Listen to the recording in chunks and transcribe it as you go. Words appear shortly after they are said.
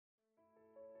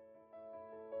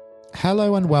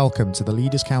Hello and welcome to the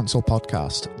Leaders Council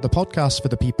podcast, the podcast for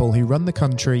the people who run the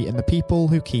country and the people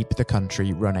who keep the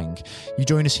country running. You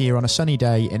join us here on a sunny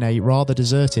day in a rather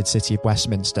deserted city of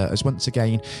Westminster as once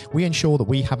again we ensure that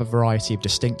we have a variety of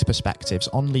distinct perspectives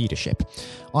on leadership.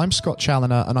 I'm Scott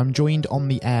Challoner and I'm joined on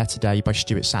the air today by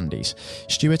Stuart Sandys.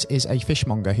 Stuart is a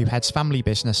fishmonger who heads family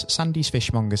business Sandys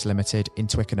Fishmongers Ltd in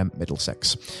Twickenham,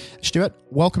 Middlesex. Stuart,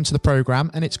 welcome to the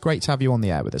programme and it's great to have you on the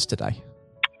air with us today.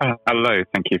 Hello,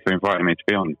 thank you for inviting me to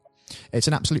be on. It's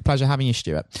an absolute pleasure having you,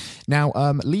 Stuart. Now,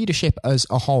 leadership as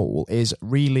a whole is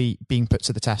really being put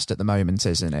to the test at the moment,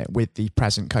 isn't it, with the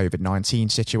present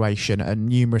COVID-19 situation and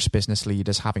numerous business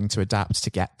leaders having to adapt to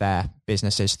get their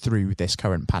businesses through this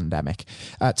current pandemic.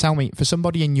 Tell me, for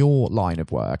somebody in your line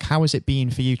of work, how has it been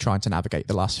for you trying to navigate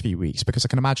the last few weeks? Because I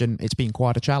can imagine it's been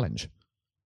quite a challenge.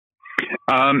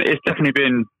 It's definitely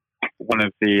been one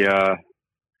of the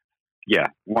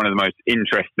most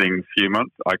interesting few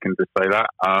months. I can just say that.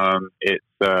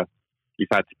 You've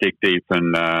had to dig deep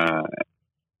and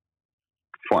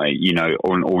find,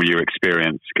 on all your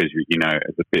experience because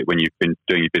as a bit when you've been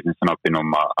doing your business, and I've been on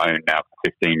my own now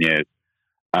for 15 years.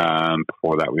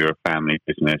 Before that, we were a family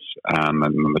business. And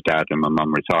my dad and my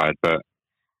mum retired, but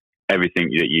everything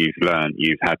that you've learned,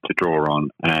 you've had to draw on,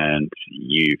 and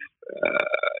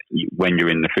when you're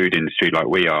in the food industry like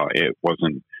we are, it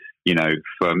wasn't.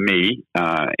 For me,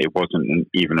 it wasn't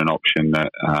even an option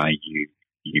that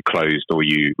you closed or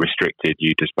you restricted.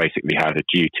 You just basically had a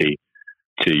duty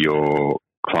to your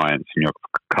clients and your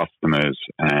customers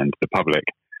and the public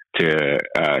to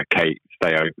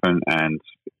stay open and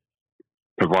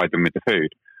provide them with the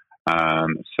food.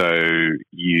 So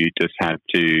you just had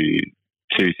two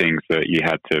things that you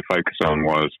had to focus on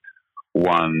was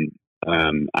one,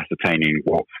 ascertaining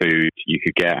what food you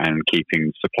could get and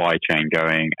keeping supply chain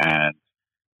going and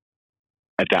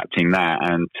adapting that,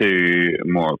 and two,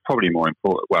 probably more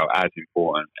important, as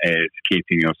important, is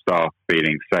keeping your staff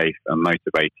feeling safe and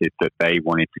motivated that they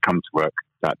wanted to come to work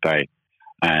that day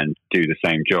and do the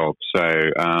same job. So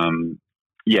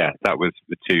that was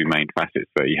the two main facets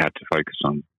that you had to focus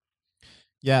on.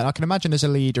 Yeah, I can imagine as a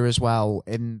leader as well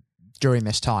during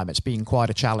this time, it's been quite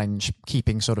a challenge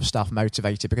keeping sort of staff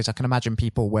motivated, because I can imagine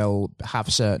people will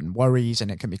have certain worries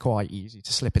and it can be quite easy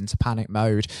to slip into panic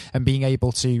mode, and being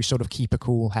able to sort of keep a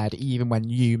cool head even when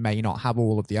you may not have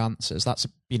all of the answers. That's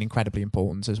been incredibly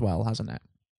important as well, hasn't it?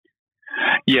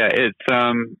 Yeah,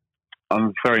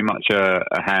 I'm very much a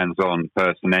hands-on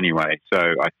person anyway, so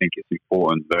I think it's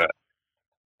important that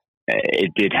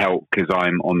it did help because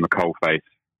I'm on the coalface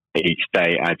each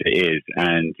day as it is,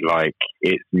 and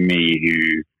it's me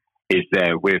who is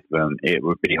there with them. It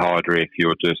would be harder if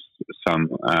you're just some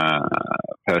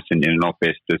person in an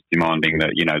office just demanding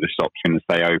that the shop's going to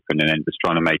stay open and then just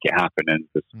trying to make it happen, and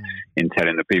just in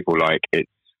telling the people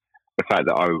it's the fact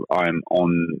that I'm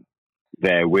on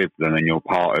there with them and you're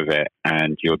part of it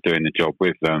and you're doing the job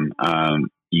with them, and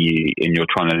you're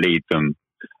trying to lead them.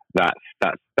 That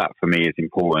for me is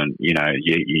important.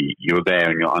 You're there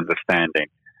and you're understanding.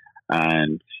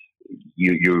 And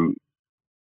you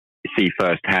see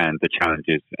firsthand the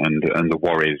challenges and the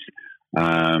worries,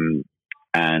 and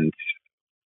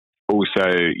also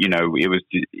it was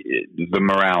the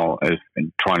morale of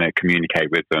trying to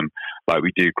communicate with them. Like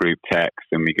we do group texts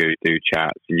and we do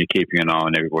chats, and you're keeping an eye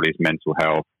on everybody's mental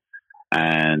health,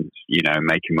 and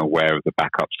making them aware of the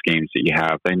backup schemes that you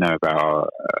have. They know about our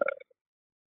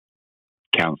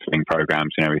counselling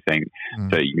programs and everything,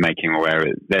 so you making them aware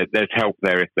there's help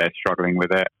there if they're struggling with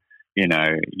it. You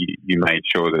made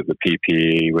sure that the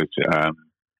PPE was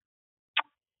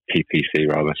PPC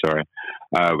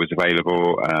was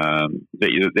available,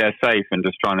 that they're safe, and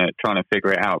just trying to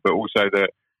figure it out. But also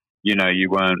that you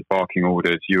weren't barking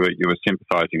orders, you were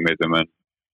sympathising with them and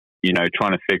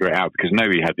trying to figure it out, because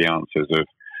nobody had the answers of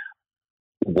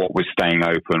what was staying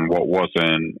open, what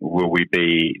wasn't, will we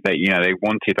be, they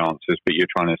wanted answers, but you're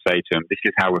trying to say to them, this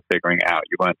is how we're figuring it out.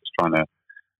 You weren't just trying to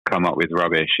come up with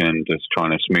rubbish and just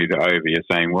trying to smooth it over. You're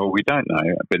saying, well, we don't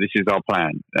know, but this is our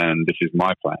plan, and this is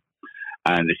my plan,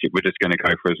 and we're just going to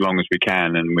go for as long as we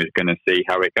can, and we're going to see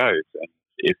how it goes. And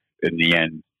if in the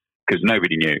end, because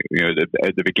nobody knew,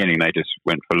 at the beginning they just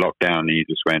went for lockdown, and you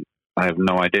just went, I have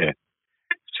no idea.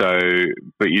 So,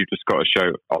 but you've just got to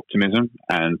show optimism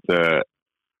and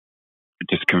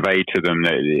just convey to them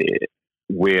that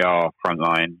we are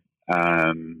frontline,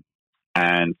 and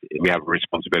we have a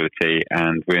responsibility,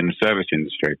 and we're in the service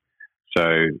industry. So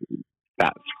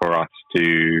that's for us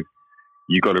you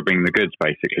got to bring the goods,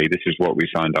 basically. This is what we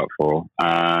signed up for.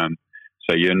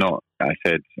 So you're not, I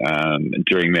said,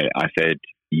 during it, I said,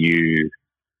 in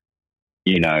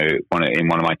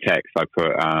one of my texts, I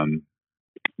put,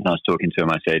 And I was talking to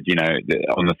them, I said,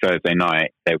 on the Thursday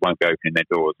night, they won't be opening their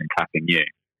doors and clapping you.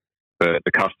 But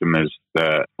the customers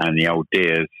and the old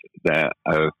dears that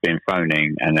have been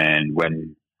phoning, and then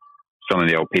when some of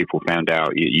the old people found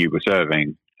out you were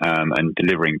serving and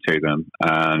delivering to them,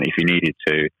 if you needed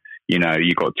to,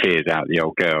 you got tears out of the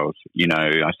old girls.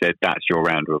 I said, that's your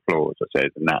round of applause. I said,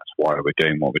 and that's why we're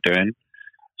doing what we're doing.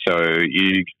 So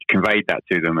you conveyed that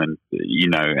to them and,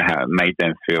 made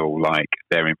them feel like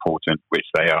they're important, which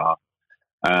they are.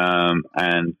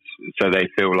 And so they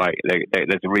feel like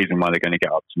there's a reason why they're going to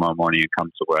get up tomorrow morning and come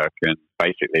to work. And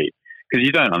basically, because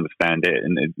you don't understand it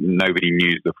and nobody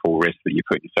knew the full risk that you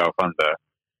put yourself under.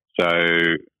 So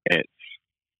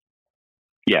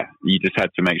you just had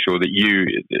to make sure that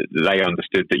they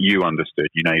understood that you understood,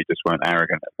 you just weren't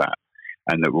arrogant at that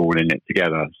and that we're all in it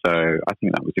together. So I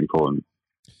think that was important.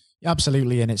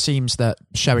 Absolutely, and it seems that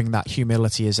showing that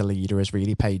humility as a leader has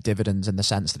really paid dividends in the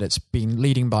sense that it's been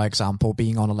leading by example,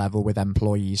 being on a level with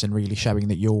employees and really showing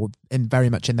that you're very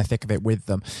much in the thick of it with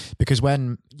them. Because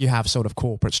when you have sort of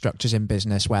corporate structures in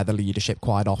business where the leadership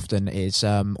quite often is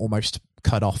almost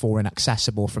cut off or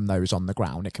inaccessible from those on the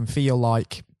ground, it can feel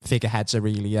like figureheads are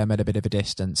really at a bit of a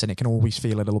distance, and it can always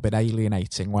feel a little bit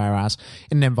alienating, whereas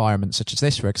in an environment such as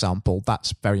this, for example,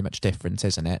 that's very much different,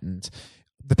 isn't it? And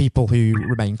the people who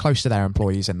remain close to their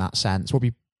employees in that sense will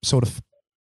be sort of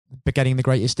getting the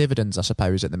greatest dividends, I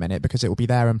suppose, at the minute, because it will be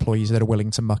their employees that are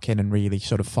willing to muck in and really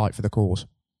sort of fight for the cause.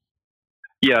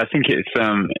 Yeah, I think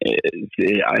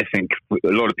I think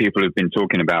a lot of people have been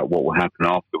talking about what will happen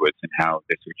afterwards and how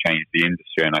this will change the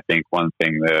industry. And I think one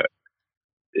thing that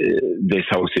this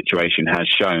whole situation has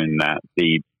shown that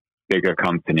the bigger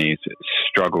companies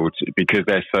struggled because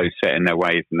they're so set in their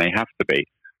ways, and they have to be.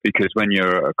 Because when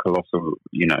you're a colossal,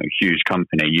 huge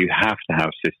company, you have to have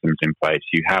systems in place.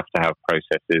 You have to have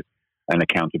processes and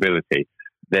accountability.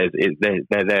 They're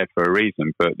there for a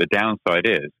reason. But the downside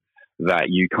is that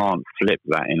you can't flip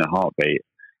that in a heartbeat.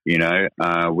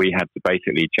 We had to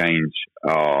basically change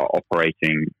our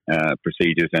operating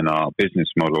procedures and our business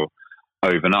model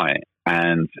overnight,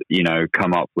 and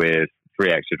come up with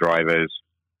 3 extra drivers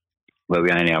where we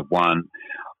only have one.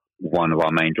 One of our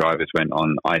main drivers went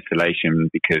on isolation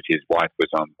because his wife was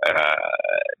on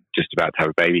just about to have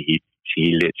a baby.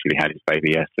 He literally had his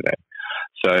baby yesterday.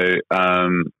 So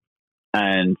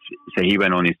so he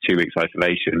went on his 2 weeks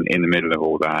isolation in the middle of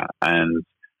all that. And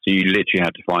so you literally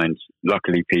had to find,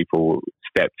 luckily people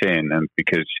stepped in, and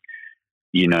because,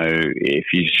 if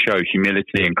you show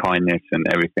humility and kindness and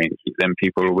everything, then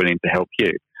people are willing to help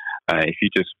you. If you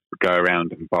just go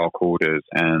around and bark orders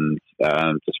and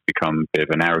just become a bit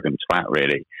of an arrogant twat,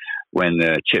 really, when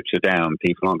the chips are down,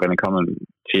 people aren't going to come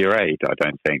to your aid, I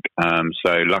don't think.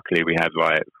 So luckily we had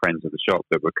friends of the shop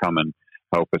that would come and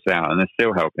help us out, and they're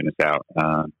still helping us out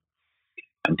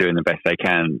and doing the best they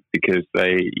can, because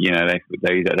they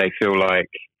feel like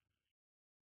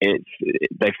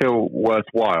they feel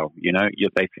worthwhile,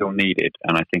 they feel needed,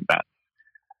 and I think that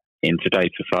in today's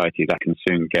society that can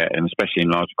soon get, and especially in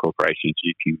larger corporations,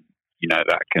 you can,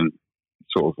 that can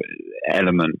sort of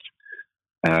element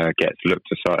gets looked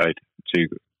aside too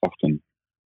often.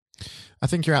 I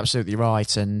think you're absolutely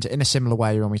right. And in a similar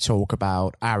way, when we talk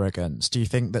about arrogance, do you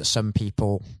think that some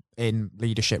people in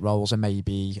leadership roles are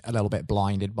maybe a little bit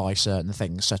blinded by certain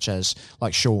things, such as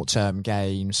like short-term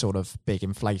gain, sort of big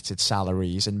inflated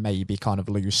salaries, and maybe kind of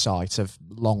lose sight of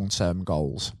long-term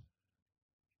goals?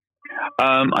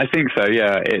 I think so.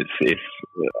 Yeah, it's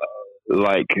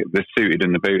like the suited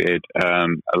and the booted.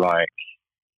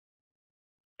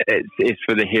 It's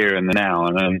for the here and the now,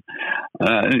 and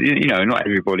not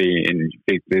everybody in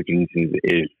big businesses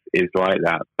is like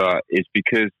that. But it's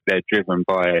because they're driven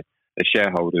by the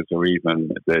shareholders or even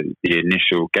the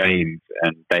initial gains,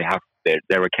 and they have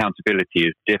their accountability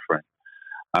is different.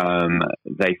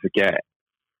 They forget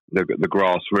the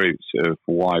grassroots of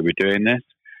why we're doing this.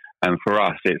 And for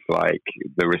us, it's like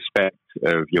the respect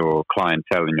of your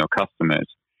clientele and your customers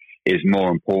is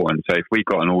more important. So if we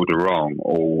got an order wrong,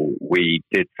 or we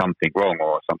did something wrong,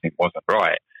 or something wasn't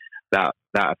right, that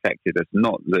affected us.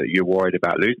 Not that you're worried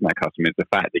about losing that customer, it's the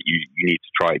fact that you need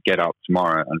to get up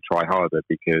tomorrow and try harder,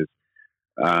 because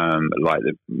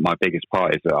my biggest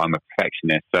part is that I'm a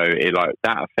perfectionist. So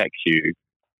that affects you.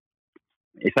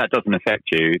 If that doesn't affect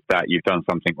you, that you've done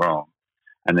something wrong,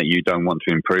 and that you don't want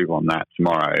to improve on that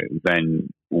tomorrow, then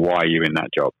why are you in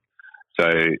that job? So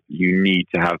you need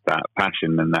to have that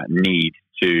passion and that need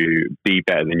to be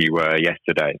better than you were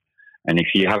yesterday. And if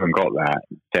you haven't got that,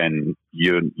 then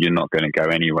you're not going to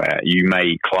go anywhere. You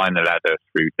may climb the ladder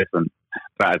through different,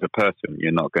 but as a person,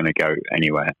 you're not going to go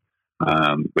anywhere.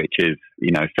 Which is,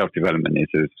 self-development is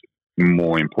as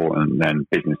more important than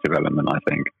business development, I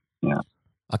think. Yeah.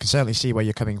 I can certainly see where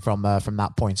you're coming from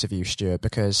that point of view, Stuart,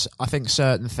 because I think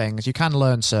certain things, you can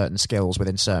learn certain skills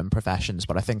within certain professions,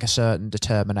 but I think a certain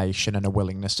determination and a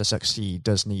willingness to succeed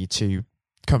does need to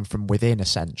come from within,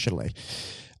 essentially.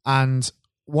 And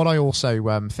what I also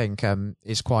think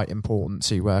is quite important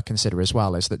to consider as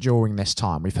well is that during this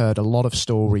time, we've heard a lot of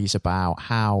stories about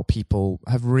how people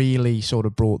have really sort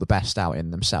of brought the best out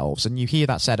in themselves. And you hear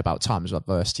that said about times of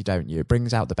adversity, don't you? It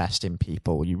brings out the best in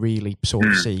people. You really sort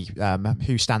of see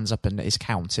who stands up and is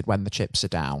counted when the chips are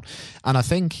down. And I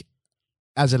think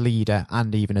as a leader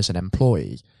and even as an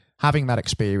employee, having that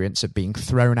experience of being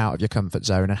thrown out of your comfort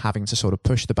zone and having to sort of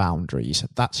push the boundaries,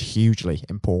 that's hugely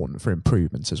important for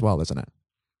improvement as well, isn't it?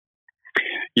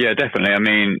 Yeah, definitely. I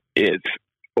mean,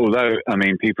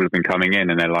 people have been coming in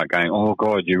and they're like going, "Oh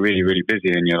God, you're really, really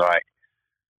busy," and you're like,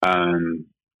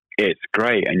 "It's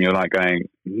great," and you're like going,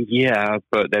 "Yeah,"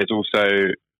 but there's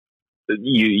also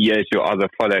your other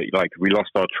follow. Like we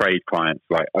lost our trade clients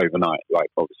like overnight, like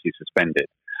obviously suspended,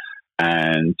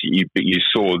 and you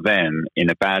saw them in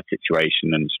a bad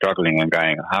situation and struggling and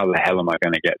going, "How the hell am I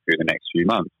going to get through the next few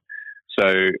months?"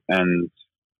 So, and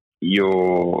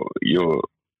you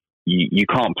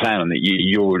can't plan on it.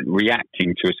 You're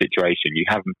reacting to a situation. You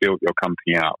haven't built your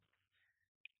company up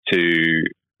to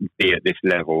be at this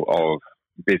level of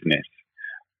business.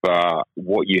 But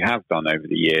what you have done over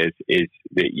the years is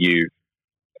that you've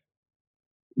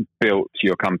built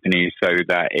your company so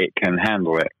that it can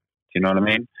handle it. Do you know what I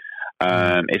mean?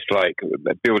 It's like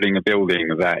building a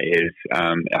building that is,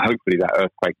 hopefully that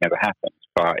earthquake never happens.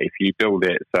 But if you build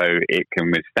it so it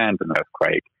can withstand an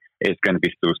earthquake, it's going to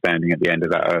be still standing at the end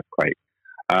of that earthquake.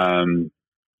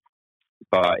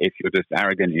 But if you're just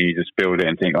arrogant and you just build it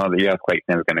and think, "Oh, the earthquake's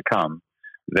never going to come,"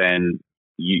 then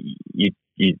it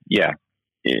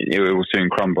will soon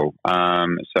crumble.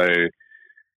 So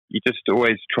you just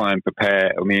always try and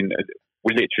prepare. I mean,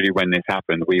 we literally, when this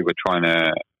happened, we were trying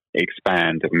to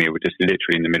expand. I mean, we were just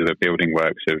literally in the middle of building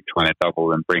works of trying to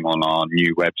double and bring on our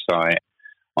new website,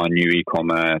 our new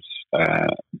e-commerce,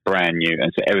 brand new,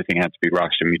 and so everything had to be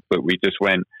rushed. But we just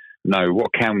went, no,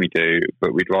 what can we do?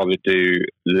 But we'd rather do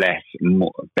less,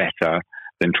 more, better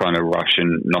than trying to rush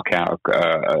and knock out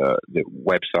the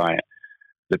website.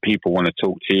 The people want to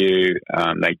talk to you.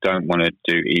 They don't want to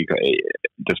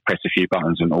just press a few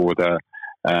buttons and order.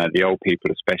 The old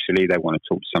people, especially, they want to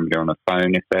talk to somebody on the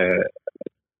phone if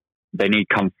they need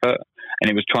comfort. And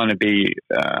it was trying to be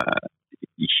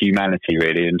humanity,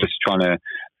 really, and just trying to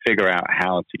figure out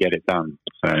how to get it done.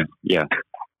 So, yeah.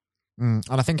 And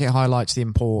I think it highlights the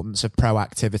importance of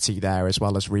proactivity there as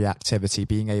well as reactivity,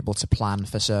 being able to plan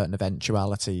for certain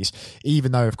eventualities,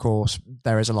 even though, of course,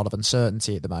 there is a lot of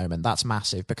uncertainty at the moment. That's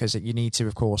massive because you need to,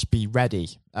 of course, be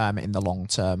ready in the long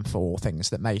term for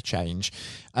things that may change.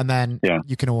 And then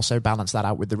you can also balance that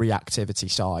out with the reactivity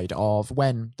side of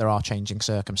when there are changing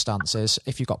circumstances.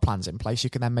 If you've got plans in place,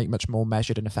 you can then make much more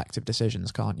measured and effective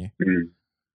decisions, can't you?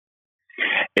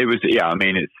 It was, I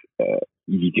mean, it's,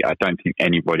 I don't think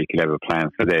anybody could ever plan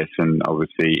for this. And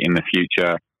obviously in the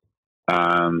future,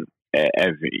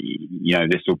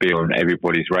 this will be on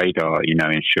everybody's radar,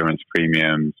 insurance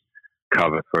premiums,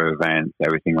 cover for events,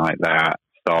 everything like that,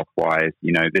 staff wise,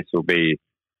 this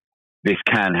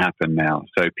can happen now.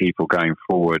 So people going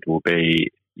forward will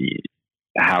be,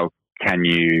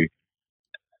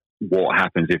 what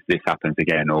happens if this happens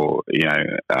again, or, we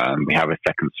have a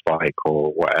second spike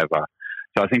or whatever.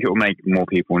 So I think it will make more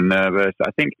people nervous.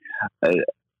 I think,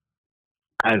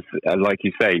 like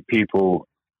you say, people,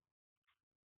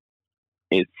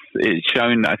 it's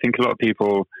shown, I think a lot of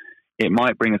people, it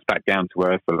might bring us back down to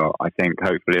earth a lot. I think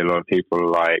hopefully a lot of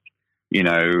people are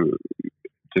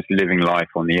just living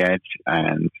life on the edge,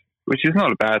 and which is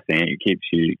not a bad thing. It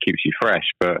keeps you fresh.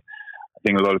 But I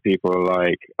think a lot of people are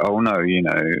like, oh no,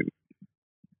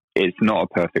 it's not a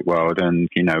perfect world, and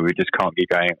we just can't be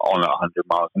going on at 100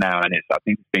 miles an hour. And I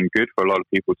think it's been good for a lot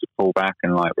of people to pull back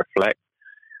and reflect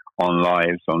on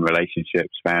lives, on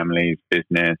relationships, families,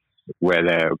 business, where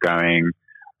they're going,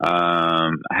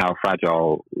 how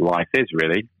fragile life is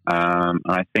really. And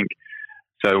I think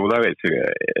so. Although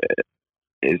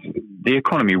the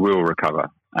economy will recover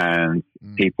and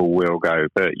people will go,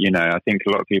 but I think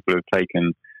a lot of people have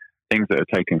taken things that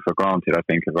are taken for granted, I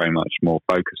think, are very much more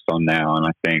focused on now. And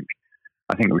I think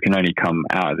we can only come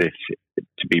out of this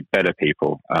to be better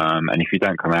people. And if you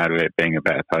don't come out of it being a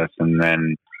better person,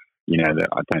 then,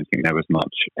 I don't think there was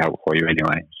much help for you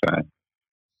anyway. So.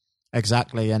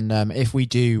 Exactly, and if we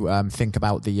do think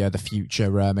about the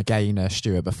future again,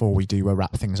 Stuart, before we do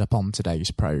wrap things up on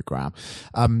today's programme,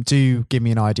 do give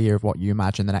me an idea of what you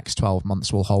imagine the next 12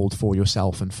 months will hold for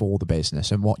yourself and for the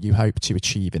business, and what you hope to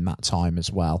achieve in that time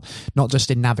as well, not just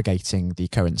in navigating the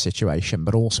current situation,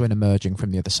 but also in emerging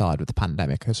from the other side of the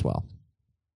pandemic as well.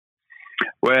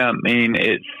 Well, I mean,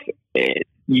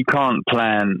 you can't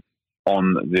plan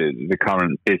on the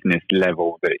current business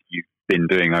level that you've been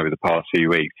doing over the past few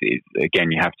weeks.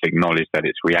 Again, you have to acknowledge that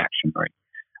it's reactionary.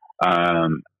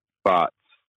 But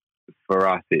for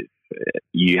us,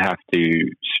 you have to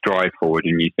strive forward,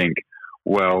 and you think,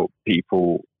 well,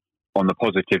 people on the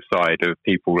positive side of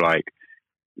people like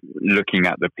looking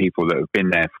at the people that have been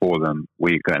there for them,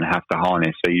 we're going to have to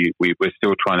harness. So we're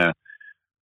still trying to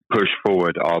push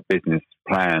forward our business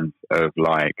plans of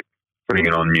like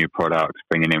bringing on new products,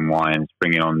 bringing in wines,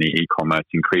 bringing on the e-commerce,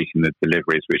 increasing the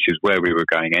deliveries, which is where we were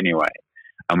going anyway.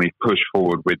 And we've pushed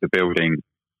forward with the building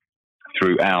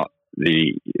throughout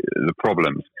the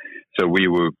problems. So we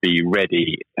will be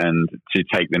ready and to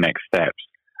take the next steps.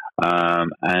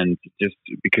 And just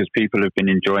because people have been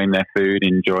enjoying their food,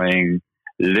 enjoying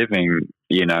living,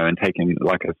 and taking,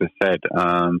 like as I said,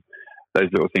 those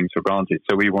little things for granted.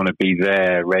 So we want to be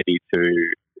there ready to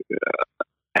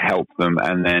help them.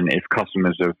 And then if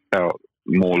customers have felt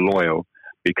more loyal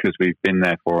because we've been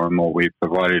there for them, or we've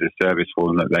provided a service for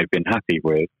them that they've been happy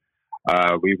with,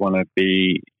 we want to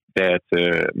be there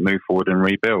to move forward and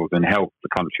rebuild and help the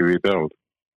country rebuild.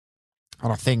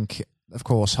 And I think, of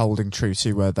course, holding true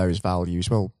to those values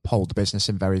will hold the business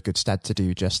in very good stead to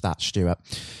do just that, Stuart.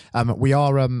 We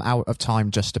are out of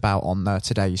time just about on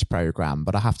today's programme,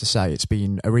 but I have to say it's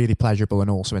been a really pleasurable and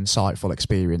also insightful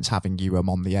experience having you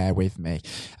on the air with me.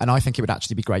 And I think it would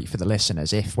actually be great for the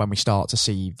listeners if, when we start to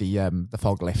see the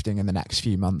fog lifting in the next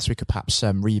few months, we could perhaps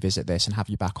revisit this and have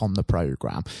you back on the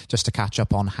programme just to catch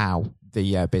up on how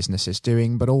the business is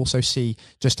doing, but also see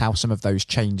just how some of those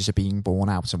changes are being borne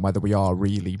out and whether we are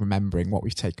really remembering what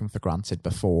we've taken for granted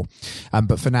before.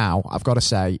 But for now, I've got to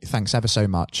say thanks ever so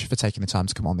much for taking the time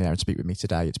to come on the air and speak with me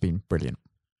today. It's been brilliant.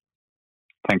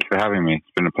 Thank you for having me.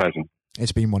 It's been a pleasure.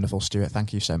 It's been wonderful, Stuart.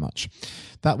 Thank you so much.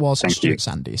 That was Stuart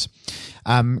Sandys.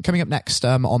 Coming up next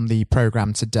on the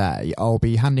programme today, I'll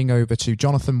be handing over to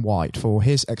Jonathan White for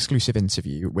his exclusive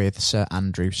interview with Sir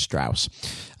Andrew Strauss.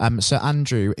 Sir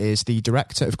Andrew is the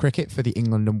Director of Cricket for the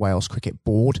England and Wales Cricket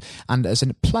Board, and as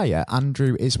a player,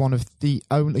 Andrew is one of the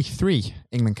only 3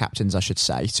 England captains, I should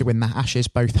say, to win the Ashes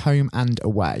both home and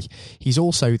away. He's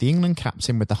also the England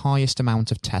captain with the highest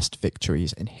amount of Test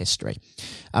victories in history.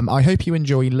 I hope you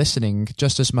enjoy listening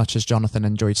just as much as Jonathan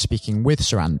enjoyed speaking with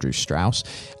Sir Andrew Strauss,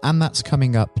 and that's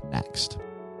coming up next.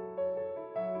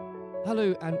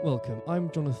 Hello and welcome.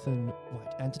 I'm Jonathan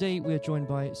White, and today we're joined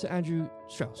by Sir Andrew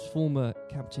Strauss, former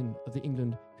captain of the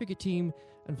England cricket team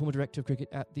and former director of cricket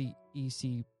at the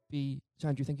ECB. Sir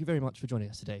Andrew, thank you very much for joining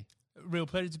us today. Real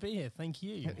pleasure to be here. Thank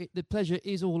you. The pleasure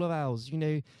is all of ours.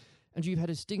 And you've had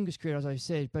a distinguished career, as I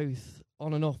said, both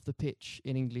on and off the pitch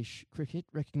in English cricket,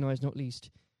 recognised not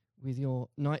least with your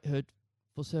knighthood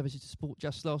for services to sport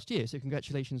just last year. So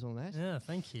congratulations on that. Yeah,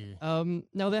 thank you.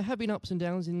 Now, there have been ups and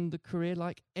downs in the career,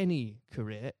 like any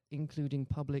career, including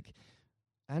public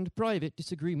and private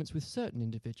disagreements with certain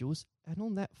individuals. And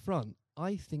on that front,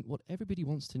 I think what everybody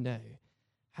wants to know,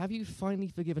 have you finally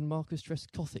forgiven Marcus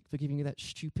Trescothick for giving you that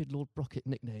stupid Lord Brocket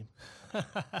nickname?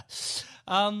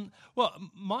 Well,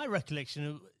 my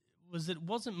recollection was that it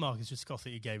wasn't Marcus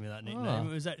Trescothick who gave me that nickname.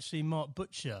 It was actually Mark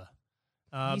Butcher.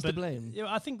 He's to blame.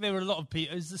 I think there were a lot of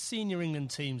people. It was the senior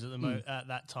England teams at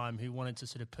that time who wanted to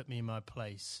sort of put me in my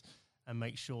place and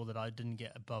make sure that I didn't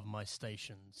get above my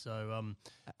station. So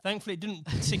thankfully it didn't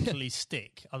particularly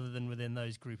stick other than within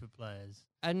those group of players.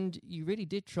 And you really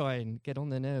did try and get on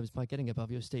their nerves by getting above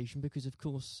your station because, of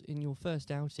course, in your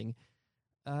first outing,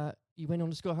 you went on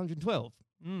to score 112.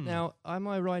 Now, am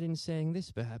I right in saying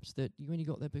this, perhaps, that you only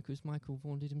got there because Michael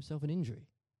Vaughan did himself an injury?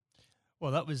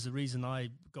 Well, that was the reason I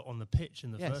got on the pitch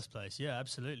in the first place. Yeah,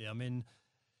 absolutely. I mean,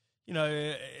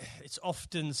 it's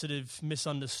often sort of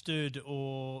misunderstood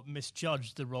or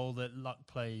misjudged the role that luck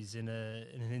plays in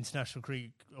an international career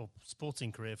or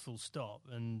sporting career, full stop.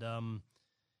 And,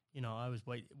 I was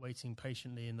waiting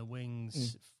patiently in the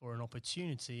wings for an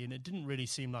opportunity, and it didn't really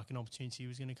seem like an opportunity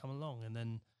was going to come along. And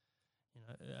then,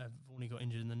 I've only got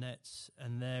injured in the nets,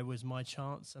 and there was my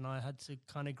chance, and I had to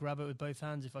kind of grab it with both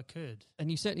hands if I could. And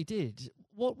you certainly did.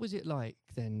 What was it like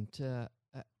then to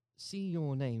see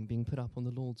your name being put up on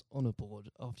the Lord's Honour Board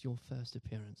after your first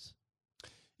appearance?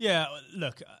 Yeah,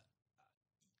 look,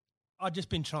 I'd just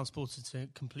been transported to a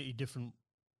completely different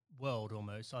world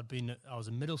almost. I was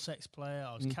a Middlesex player.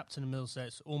 I was captain of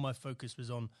Middlesex. All my focus was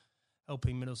on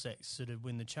helping Middlesex sort of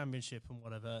win the championship and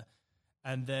whatever.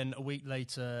 And then a week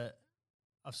later,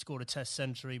 I've scored a Test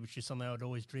century, which is something I'd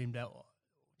always dreamed out,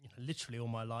 literally all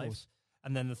my life.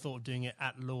 And then the thought of doing it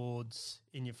at Lord's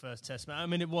in your first Test match. I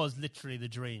mean, it was literally the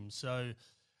dream. So,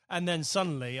 and then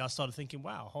suddenly I started thinking,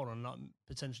 wow, hold on,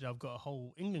 potentially I've got a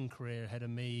whole England career ahead of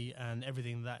me and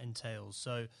everything that entails.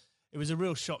 So it was a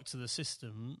real shock to the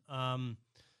system.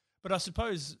 But I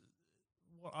suppose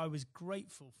what I was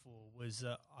grateful for was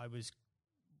that I was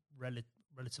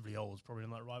relatively old, is probably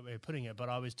not the right way of putting it, but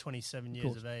I was 27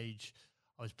 years of age.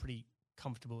 I was pretty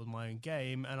comfortable with my own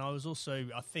game. And I was also,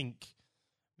 I think,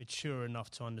 mature enough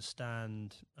to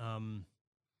understand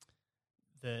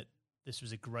that this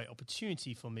was a great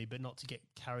opportunity for me, but not to get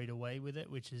carried away with it,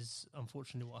 which is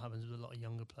unfortunately what happens with a lot of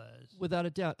younger players. Without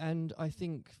a doubt. And I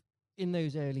think in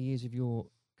those early years of your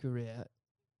career,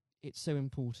 it's so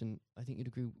important, I think you'd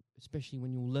agree, especially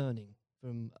when you're learning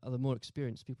from other more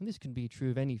experienced people, and this can be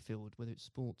true of any field, whether it's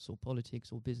sports or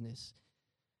politics or business,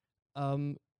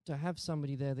 to have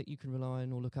somebody there that you can rely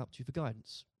on or look up to for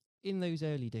guidance. In those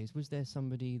early days, was there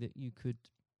somebody that you could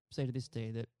say to this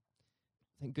day that,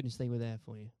 thank goodness they were there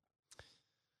for you?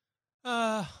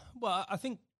 Well, I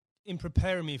think in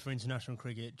preparing me for international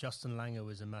cricket, Justin Langer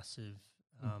was a massive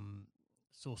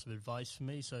source of advice for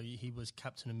me. So he was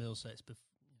captain of Middlesex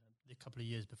a couple of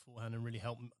years beforehand and really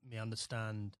helped me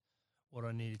understand what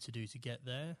I needed to do to get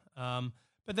there.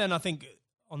 But then I think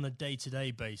on the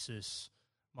day-to-day basis,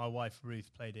 my wife Ruth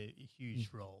played a huge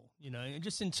role,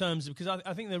 just in terms of, because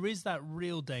I think there is that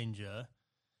real danger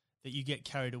that you get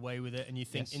carried away with it and you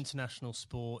think international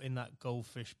sport in that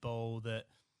goldfish bowl that,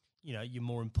 you're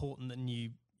more important than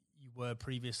you were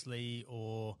previously,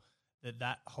 or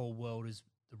that whole world is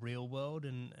the real world.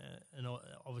 And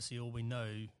obviously all we know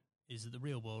is that the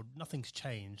real world, nothing's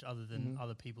changed other than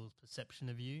other people's perception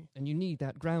of you. And you need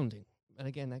that grounding. And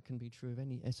again, that can be true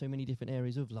of so many different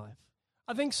areas of life.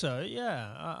 I think so,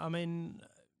 yeah. I mean,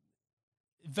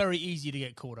 very easy to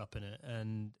get caught up in it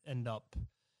and end up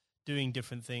doing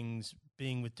different things,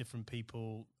 being with different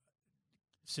people,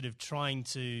 sort of trying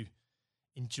to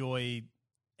enjoy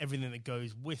everything that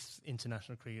goes with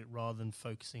international cricket rather than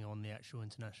focusing on the actual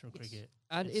international cricket.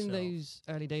 And itself. In those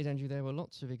early days, Andrew, there were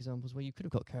lots of examples where you could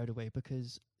have got carried away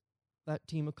because that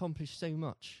team accomplished so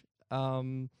much.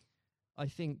 I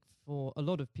think for a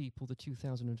lot of people, the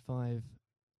 2005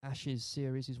 Ashes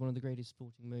series is one of the greatest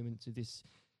sporting moments of this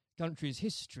country's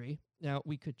history. Now,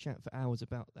 we could chat for hours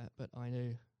about that, but I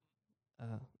know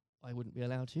I wouldn't be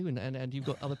allowed to, and you've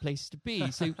got other places to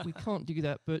be, so we can't do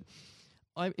that. But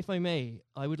if I may,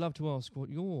 I would love to ask what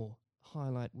your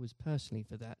highlight was personally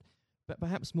for that, but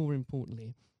perhaps more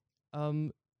importantly,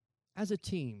 as a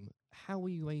team, how were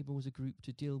you able as a group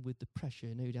to deal with the pressure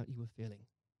no doubt you were feeling?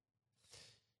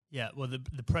 Yeah, well,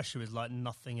 the pressure is like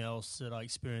nothing else that I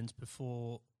experienced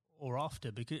before or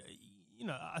after, because,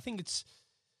 I think it's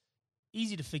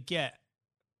easy to forget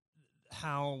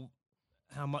how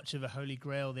much of a holy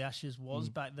grail the Ashes was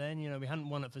back then. We hadn't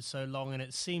won it for so long, and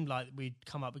it seemed like we'd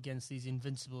come up against these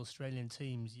invincible Australian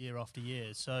teams year after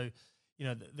year. So,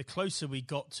 the closer we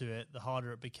got to it, the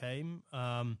harder it became.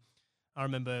 I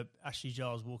remember Ashley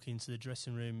Giles walking into the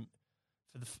dressing room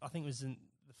for I think it was in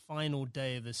the final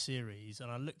day of the series,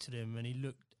 and I looked at him and he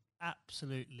looked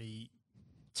absolutely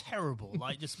terrible,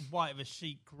 like just white of a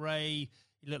sheet, grey.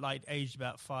 He looked like aged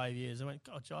about 5 years. I went,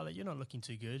 God, Charlie, you're not looking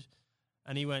too good.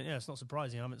 And he went, yeah, it's not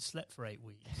surprising. I haven't slept for 8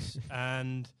 weeks.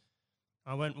 And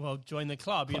I went, well, join the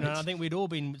club. And I think we'd all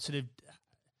been sort of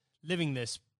living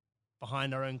this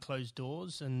behind our own closed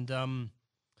doors. And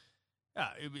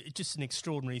it's just an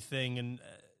extraordinary thing. And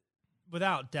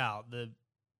without doubt, the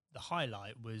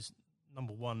highlight was,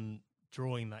 number one,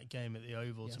 drawing that game at the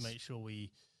Oval to make sure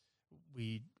we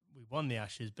won the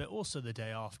Ashes, but also the day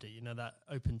after, that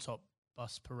open-top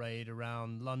bus parade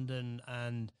around London,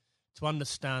 and to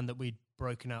understand that we'd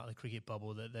broken out of the cricket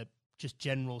bubble, that they're just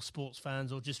general sports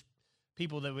fans or just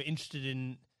people that were interested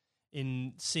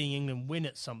in seeing England win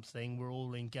at something were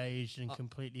all engaged and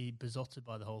completely besotted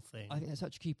by the whole thing. I think that's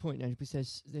such a key point, Andrew,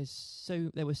 because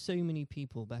there were so many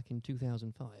people back in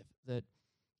 2005 that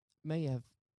may have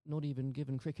not even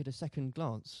given cricket a second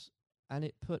glance, and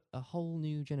it put a whole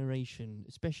new generation,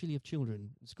 especially of children,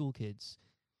 school kids,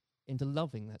 into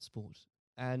loving that sport.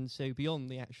 And so beyond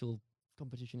the actual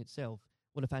competition itself,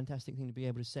 what a fantastic thing to be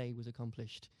able to say was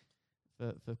accomplished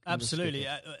for absolutely.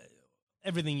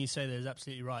 Everything you say there is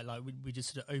absolutely right. Like we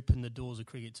just sort of opened the doors of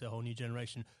cricket to a whole new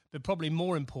generation. But probably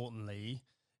more importantly,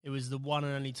 it was the one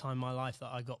and only time in my life that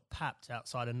I got papped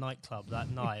outside a nightclub that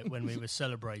night when we were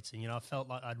celebrating. I felt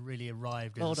like I'd really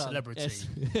arrived as a celebrity. Yes.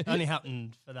 It only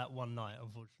happened for that one night,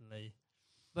 unfortunately.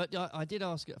 But I did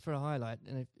ask for a highlight,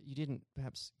 and if you didn't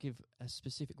perhaps give a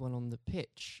specific one on the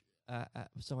pitch,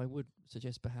 so I would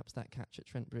suggest perhaps that catch at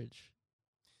Trent Bridge.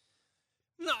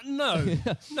 No.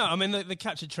 I mean, the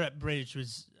catch at Trent Bridge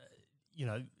was,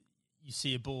 you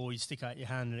see a ball, you stick out your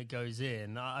hand and it goes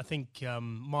in. I think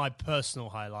my personal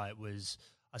highlight was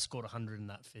I scored 100 in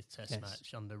that fifth test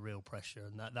match under real pressure.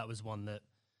 And that was one that,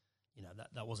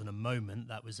 that wasn't a moment.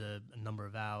 That was a number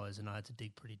of hours, and I had to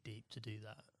dig pretty deep to do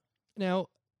that. Now,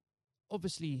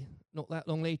 obviously, not that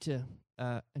long later,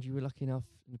 and you were lucky enough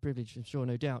and privileged, I'm sure,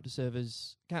 no doubt, to serve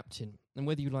as captain. And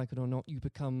whether you like it or not, you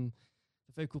become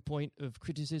the focal point of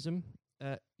criticism.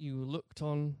 You were looked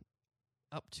on,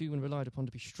 up to, and relied upon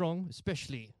to be strong,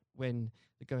 especially when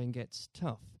the going gets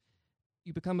tough.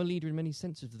 You become a leader in many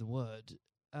senses of the word.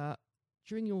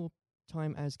 During your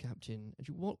time as captain,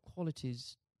 what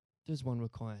qualities does one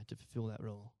require to fulfill that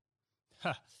role?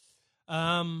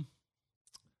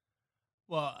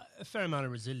 Well, a fair amount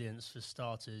of resilience for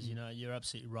starters. You're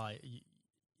absolutely right.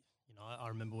 I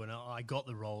remember when I got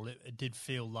the role, it did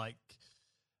feel like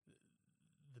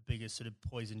the biggest sort of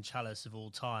poison chalice of all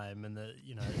time, and that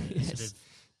sort of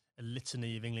a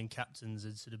litany of England captains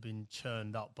had sort of been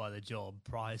churned up by the job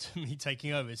prior to me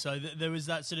taking over. So there was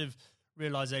that sort of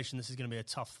realization this is going to be a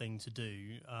tough thing to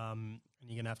do, and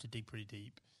you're going to have to dig pretty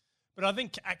deep. But I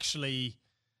think actually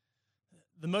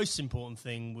the most important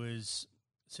thing was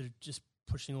sort of just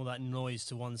pushing all that noise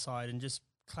to one side and just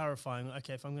clarifying,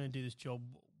 okay, if I'm going to do this job,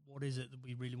 what is it that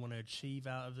we really want to achieve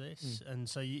out of this? And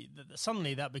so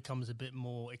suddenly that becomes a bit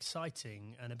more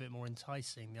exciting and a bit more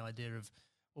enticing, the idea of,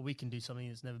 well, we can do something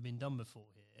that's never been done before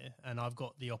here, and I've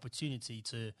got the opportunity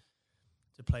to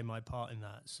play my part in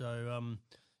that. So,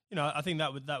 I think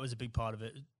that was a big part of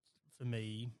it for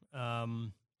me. I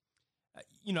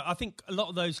think a lot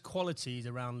of those qualities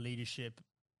around leadership,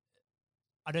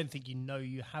 I don't think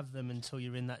you have them until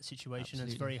you're in that situation.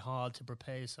 Absolutely. It's very hard to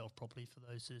prepare yourself properly for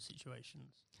those sort of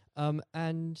situations.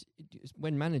 And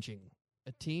when managing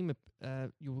a team,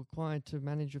 you're required to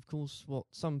manage, of course, what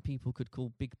some people could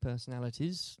call big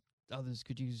personalities. Others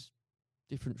could use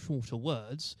different, shorter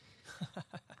words.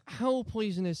 How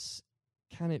poisonous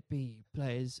can it be,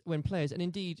 when players, and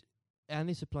indeed, and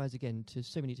this applies again to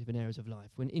so many different areas of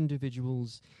life, when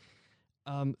individuals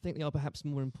think they are perhaps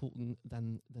more important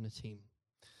than a team?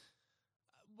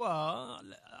 Well,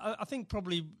 I think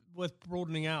probably worth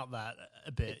broadening out that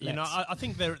a bit. I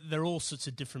think there are all sorts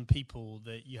of different people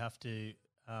that you have to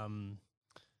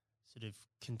sort of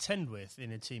contend with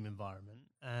in a team environment,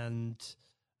 and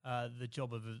the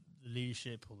job of the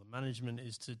leadership or the management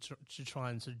is to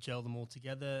try and sort of gel them all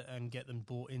together and get them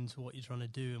bought into what you're trying to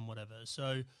do and whatever.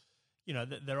 So,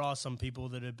 there are some people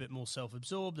that are a bit more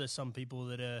self-absorbed. There's some people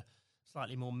that are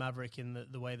slightly more maverick in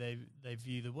the way they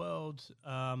view the world.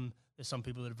 There's some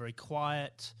people that are very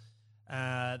quiet.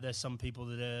 There's some people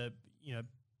that are,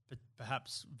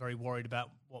 perhaps very worried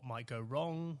about what might go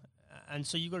wrong. And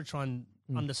so you've got to try and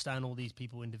understand all these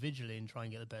people individually and try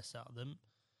and get the best out of them.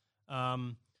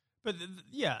 But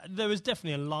there was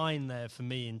definitely a line there for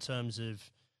me in terms of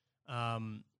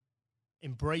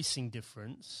embracing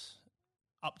difference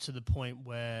up to the point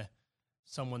where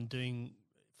someone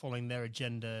following their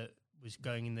agenda was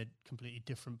going in a completely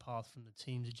different path from the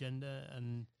team's agenda.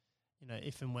 And,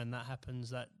 if and when that happens,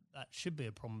 that should be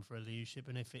a problem for a leadership.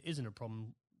 And if it isn't a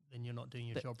problem, then you're not doing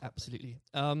your job properly.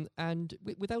 Absolutely. And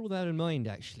with all that in mind,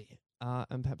 actually,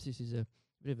 and perhaps this is a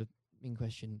bit of a mean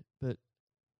question, but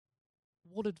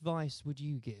what advice would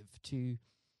you give to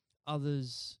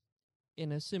others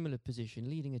in a similar position,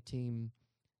 leading a team,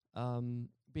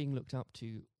 being looked up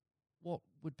to? What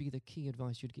would be the key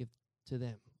advice you'd give to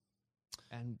them,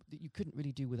 and that you couldn't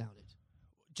really do without it?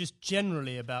 Just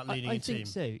generally about leading a team? I think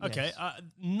so, yes. Okay,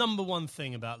 number one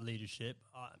thing about leadership,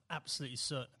 I'm absolutely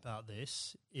certain about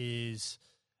this, is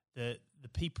that the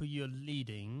people you're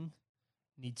leading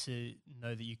need to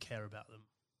know that you care about them.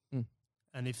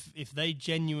 And if they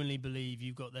genuinely believe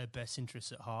you've got their best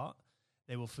interests at heart,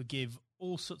 they will forgive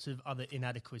all sorts of other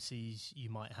inadequacies you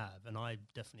might have, and I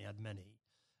definitely had many,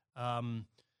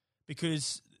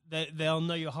 because they'll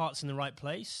know your heart's in the right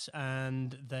place,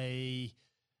 and they'll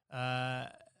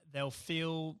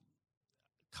feel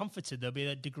comforted. There'll be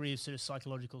a degree of sort of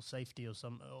psychological safety or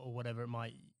whatever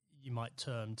you might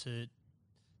term to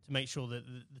make sure that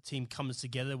the team comes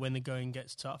together when the going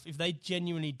gets tough. If they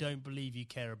genuinely don't believe you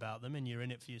care about them and you're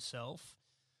in it for yourself,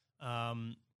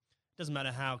 doesn't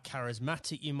matter how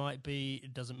charismatic you might be.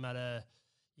 It doesn't matter,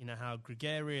 how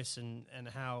gregarious and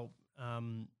how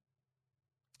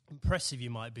impressive you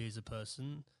might be as a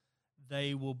person,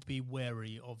 they will be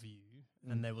wary of you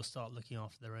and they will start looking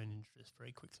after their own interests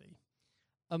very quickly.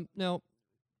 Now,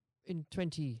 in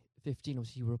 2015,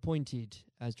 obviously, you were appointed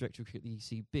as Director of Cricket at the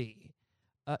ECB.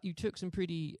 You took some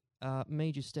pretty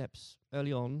major steps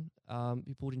early on.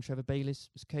 You brought in Trevor Bayliss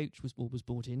as coach, was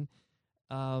brought in.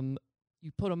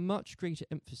 You put a much greater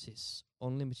emphasis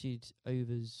on limited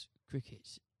overs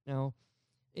cricket. Now,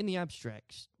 in the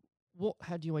abstract, what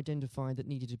had you identified that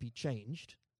needed to be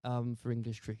changed for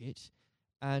English cricket?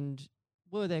 And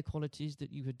were there qualities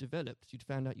that you had developed, you'd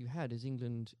found out you had as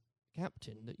England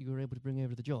captain, that you were able to bring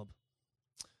over the job?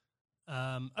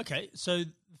 Okay, so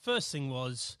the first thing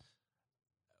was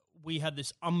we had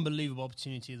this unbelievable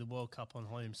opportunity of the World Cup on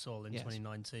home soil in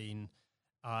 2019.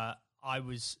 I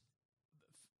was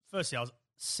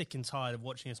sick and tired of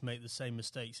watching us make the same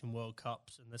mistakes in World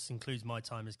Cups, and this includes my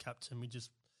time as captain. We just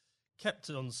kept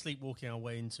it on sleepwalking our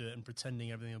way into it and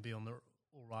pretending everything would be all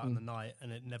right on the night,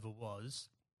 and it never was.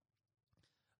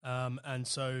 And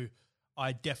so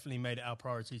I definitely made it our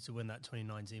priority to win that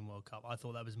 2019 World Cup. I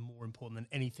thought that was more important than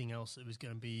anything else that was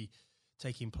going to be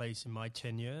taking place in my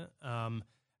tenure.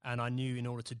 And I knew in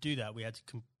order to do that, we had to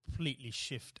completely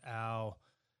shift our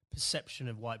perception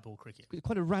of white ball cricket.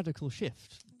 Quite a radical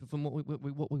shift from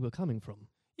what we were coming from.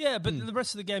 Yeah, but the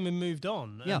rest of the game had moved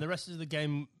on. And the rest of the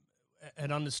game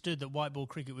had understood that white ball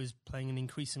cricket was playing an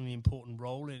increasingly important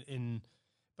role in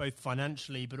both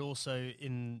financially, but also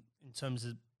in terms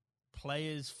of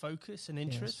players' focus and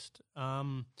interest. Yes.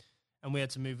 And we had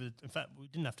to move. In fact, we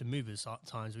didn't have to move at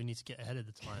times. We need to get ahead of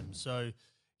the time. So,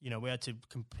 we had to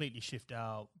completely shift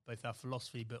both our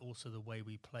philosophy, but also the way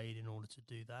we played in order to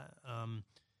do that.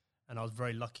 And I was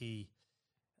very lucky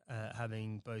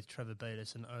having both Trevor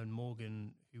Bayliss and Owen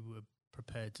Morgan, who were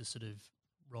prepared to sort of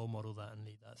role model that and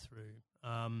lead that through.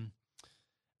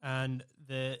 And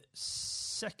the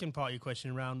second part of your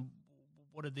question around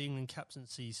what had the England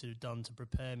captaincy sort of done to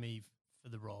prepare me for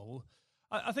the role,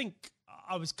 I think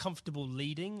I was comfortable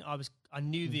leading. I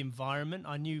knew the environment.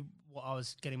 I knew what I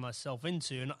was getting myself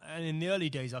into. And in the early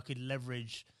days, I could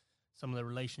leverage some of the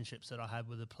relationships that I had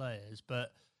with the players.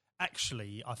 But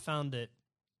actually, I found it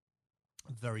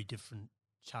a very different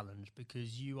challenge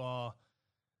because you are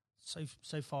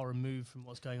so far removed from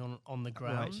what's going on the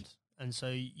ground. Right. And so,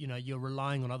 you're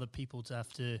relying on other people to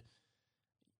have to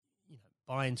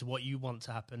buy into what you want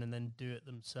to happen and then do it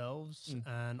themselves.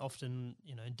 And often,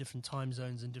 in different time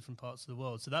zones in different parts of the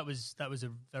world. So that was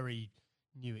a very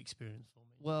new experience for me.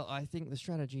 Well, I think the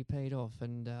strategy paid off,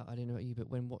 and I don't know about you, but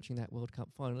when watching that World Cup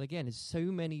final, again, as so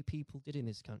many people did in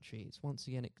this country, it's once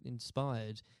again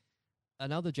inspired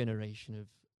another generation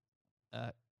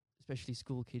of especially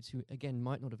school kids who, again,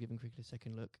 might not have given cricket a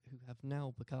second look, who have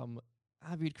now become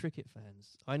avid cricket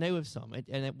fans. I know of some,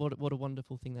 and what a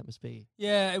wonderful thing that must be.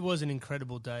 Yeah, it was an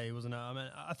incredible day, wasn't it? I mean,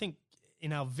 I think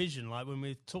in our vision, like when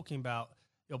we're talking about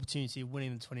the opportunity of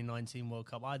winning the 2019 World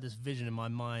Cup, I had this vision in my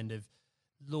mind of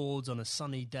Lords on a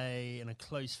sunny day and a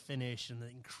close finish and the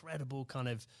incredible kind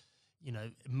of,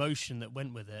 emotion that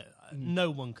went with it. No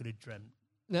one could have dreamt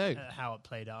how it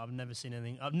played out. I've never seen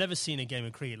anything. I've never seen a game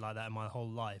of cricket like that in my whole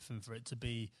life, and for it to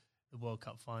be the World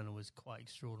Cup final was quite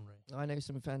extraordinary. I know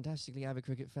some fantastically avid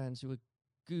cricket fans who were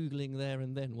Googling there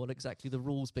and then what exactly the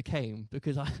rules became,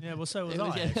 because so was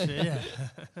I, actually, yeah.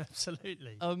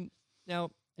 Absolutely. Now,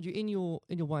 Andrew, in your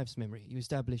wife's memory, you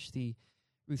established the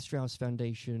Ruth Strauss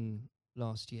Foundation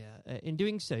last year. In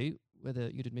doing so, whether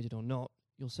you'd admit it or not,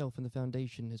 yourself and the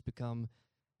foundation has become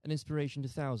an inspiration to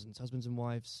thousands, husbands and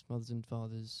wives, mothers and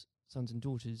fathers, sons and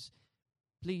daughters.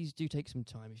 Please do take some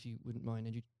time, if you wouldn't mind,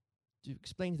 Andrew, to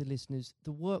explain to the listeners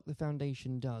the work the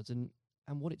foundation does and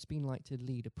what it's been like to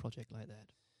lead a project like that.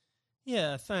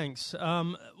 Yeah, thanks.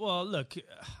 Well, look,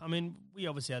 I mean, we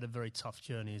obviously had a very tough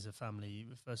journey as a family.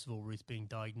 First of all, Ruth being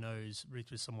diagnosed. Ruth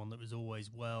was someone that was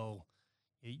always well.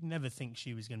 You'd never think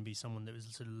she was going to be someone that was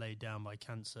sort of laid down by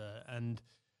cancer. And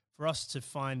for us to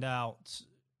find out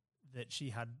that she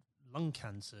had lung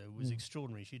cancer was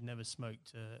extraordinary. She'd never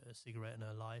smoked a cigarette in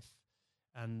her life.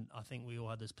 And I think we all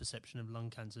had this perception of lung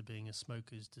cancer being a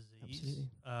smoker's disease.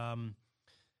 Absolutely.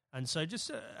 And so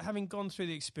just having gone through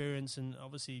the experience and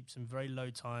obviously some very low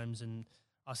times and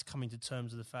us coming to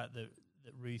terms with the fact that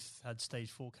Ruth had stage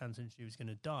 4 cancer and she was going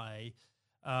to die,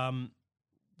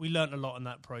 we learnt a lot in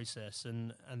that process.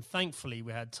 And thankfully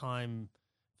we had time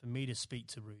for me to speak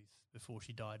to Ruth before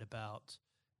she died about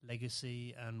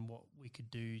legacy and what we could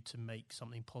do to make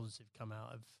something positive come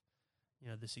out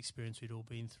of this experience we'd all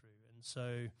been through.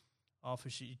 So after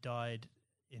she died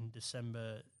in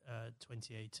December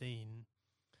 2018,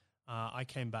 I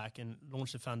came back and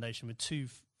launched a foundation with 2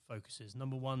 focuses.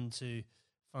 Number one, to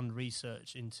fund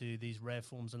research into these rare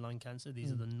forms of lung cancer.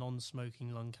 These are the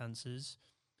non-smoking lung cancers.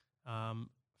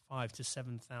 5,000 to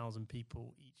 7,000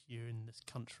 people each year in this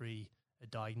country are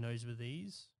diagnosed with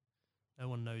these. No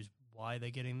one knows why they're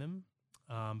getting them,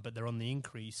 but they're on the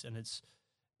increase, and it's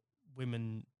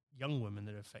young women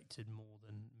that are affected more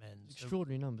than men.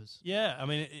 Extraordinary numbers. Yeah, I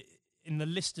mean, in the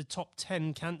list of top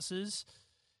 10 cancers,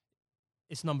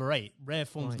 it's number 8. Rare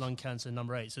forms of lung cancer,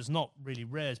 number 8. So it's not really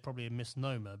rare. It's probably a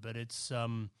misnomer, but it's,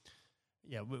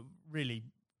 we're really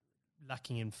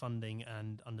lacking in funding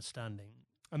and understanding.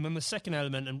 And then the second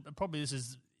element, and probably this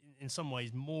is in some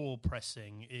ways more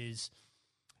pressing, is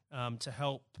to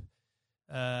help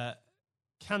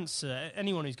cancer,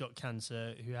 anyone who's got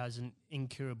cancer who has an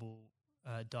incurable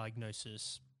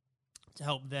diagnosis, to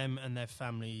help them and their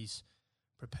families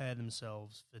prepare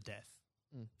themselves for death.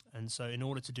 And so in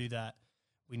order to do that,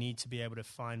 we need to be able to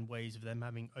find ways of them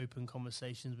having open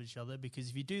conversations with each other, because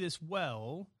if you do this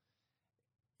well,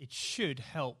 it should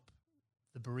help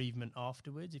the bereavement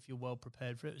afterwards if you're well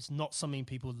prepared for it. It's not something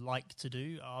people like to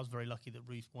do. I was very lucky that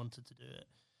Ruth wanted to do it.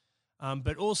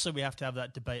 But also we have to have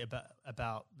that debate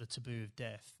about the taboo of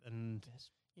death and,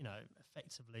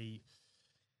 effectively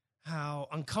how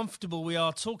uncomfortable we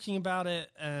are talking about it,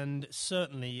 and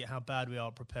certainly how bad we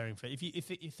are preparing for it. If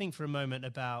you think for a moment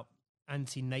about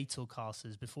antenatal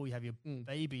classes before you have your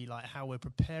baby, like how we're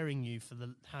preparing you for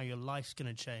how your life's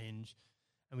going to change,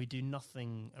 and we do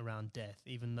nothing around death,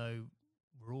 even though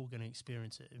we're all going to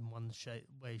experience it in one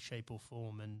way, shape or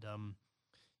form. And,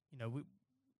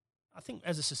 I think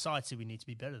as a society we need to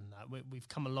be better than that. We've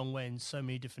come a long way in so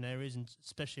many different areas, and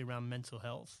especially around mental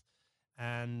health,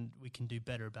 and we can do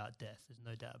better about death. There's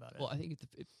no doubt about it. Well, I think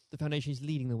the foundation is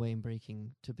leading the way in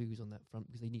breaking taboos on that front,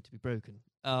 because they need to be broken.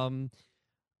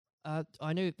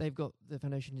 I know the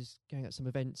foundation is going out some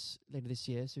events later this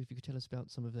year, so if you could tell us about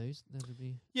some of those, that would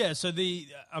be... Yeah, so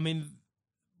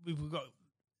we've got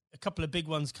a couple of big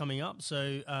ones coming up.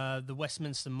 So the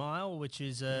Westminster Mile, which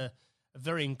is a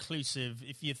very inclusive,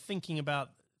 if you're think about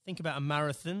a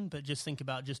marathon, but just think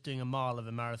about just doing a mile of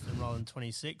a marathon rather than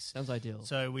 26. Sounds ideal.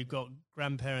 So we've got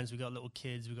grandparents, we've got little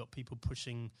kids, we've got people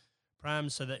pushing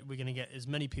prams, so that we're going to get as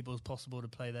many people as possible to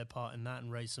play their part in that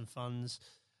and raise some funds.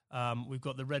 We've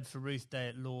got the Red for Ruth Day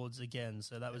at Lord's again,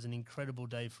 so that was an incredible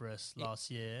day for us last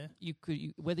year.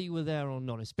 Whether you were there or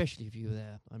not, especially if you were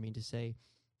there, I mean to say,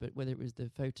 but whether it was the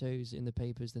photos in the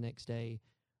papers the next day,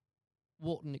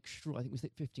 what an I think it was the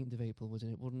 15th of April,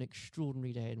 wasn't it? What an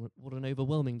extraordinary day, and what an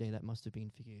overwhelming day that must have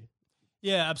been for you.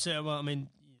 Yeah, absolutely. Well, I mean,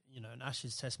 an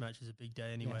Ashes Test match is a big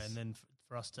day anyway, yes. And then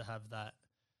for us to have that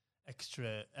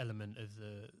extra element of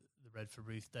the Red for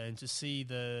Ruth Day, and to see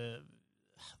the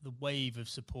wave of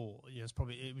support,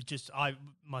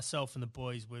 myself and the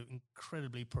boys were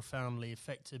incredibly profoundly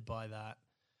affected by that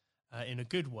in a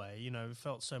good way. We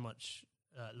felt so much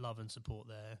love and support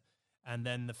there. And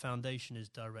then the foundation is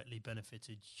directly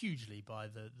benefited hugely by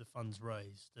the funds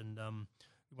raised. And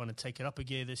we want to take it up a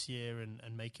gear this year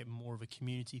and make it more of a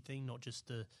community thing, not just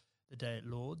the day at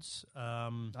Lord's.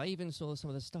 I even saw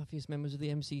some of the stuffiest members of the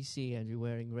MCC, Andrew,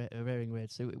 wearing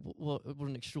red. So what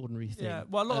an extraordinary thing. Yeah,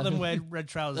 well, a lot of them wear red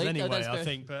trousers anyway, I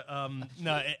think. But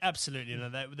absolutely.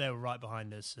 They were right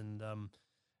behind us. And,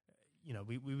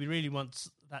 we really want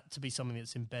that to be something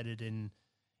that's embedded in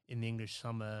the English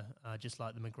summer, just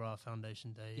like the McGrath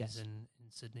Foundation Day is in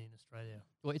Sydney in Australia.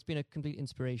 Well, it's been a complete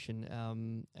inspiration,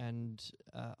 and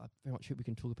I very much hope we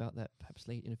can talk about that perhaps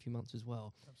late in a few months as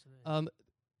well. Absolutely.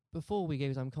 Before we go,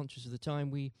 as I'm conscious of the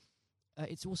time,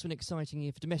 it's also an exciting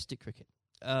year for domestic cricket,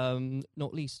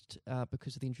 not least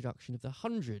because of the introduction of the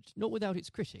 100, not without its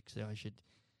critics,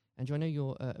 Andrew, I know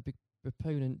you're a big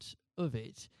proponent of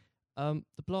it. The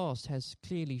Blast has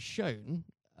clearly shown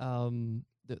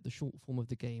that the short form of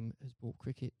the game has brought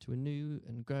cricket to a new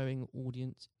and growing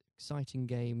audience, exciting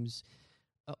games.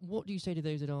 What do you say to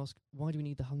those that ask, why do we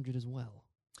need the 100 as well?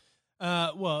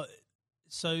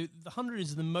 So the 100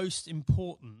 is the most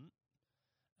important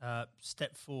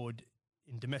step forward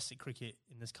in domestic cricket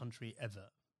in this country ever.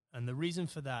 And the reason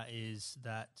for that is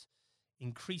that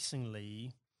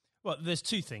increasingly, there's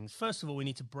two things. First of all, we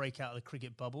need to break out of the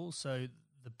cricket bubble. So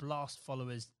the Blast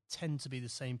followers tend to be the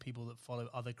same people that follow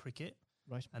other cricket.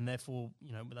 Right. And therefore,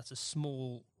 that's a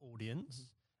small audience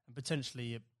and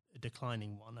potentially a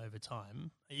declining one over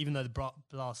time, even though the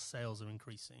Blast sales are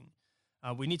increasing.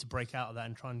 We need to break out of that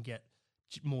and try and get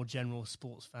more general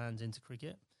sports fans into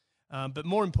cricket. But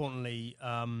more importantly,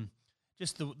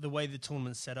 just the way the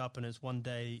tournament's set up, and it's one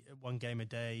game a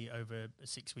day over a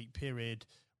 6-week period,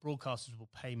 broadcasters will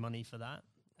pay money for that.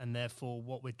 And therefore,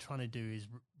 what we're trying to do is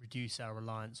reduce our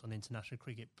reliance on international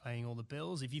cricket paying all the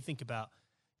bills. If you think about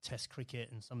Test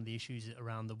cricket and some of the issues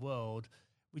around the world,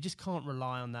 we just can't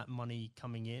rely on that money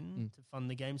coming in to fund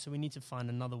the game. So we need to find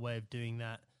another way of doing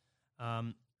that.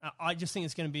 I just think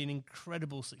it's going to be an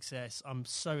incredible success. I'm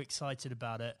so excited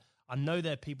about it. I know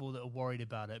there are people that are worried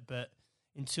about it, but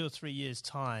in 2 or 3 years'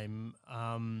 time,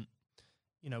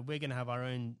 we're going to have our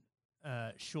own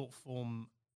short form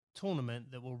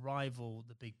tournament that will rival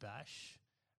the Big Bash,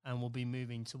 and we'll be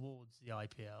moving towards the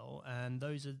IPL. And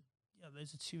those are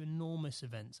 2 enormous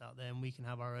events out there, and we can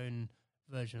have our own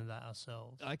version of that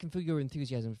ourselves. I can feel your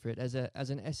enthusiasm for it. As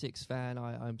an Essex fan,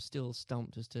 I'm still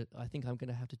stumped as to, I think I'm going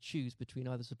to have to choose between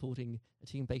either supporting a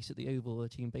team based at the Oval or a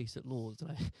team based at Lords.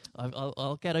 And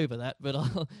I'll get over that, but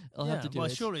I'll have to do it. Well,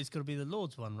 surely it's got to be the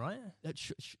Lords one, right?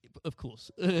 Of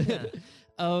course. Yeah.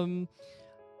 Sanju,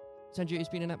 it's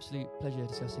been an absolute pleasure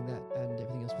discussing that and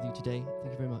everything else with you today.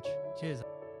 Thank you very much. Cheers.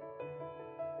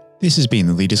 This has been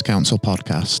the Leaders Council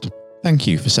podcast. Thank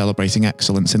you for celebrating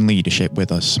excellence in leadership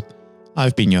with us.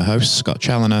 I've been your host, Scott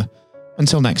Challoner.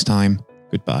 Until next time,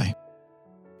 goodbye.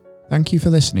 Thank you for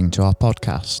listening to our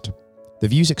podcast. The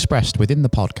views expressed within the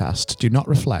podcast do not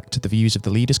reflect the views of the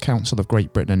Leaders Council of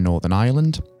Great Britain and Northern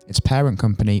Ireland, its parent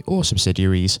company or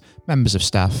subsidiaries, members of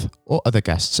staff, or other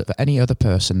guests of any other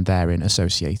person therein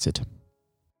associated.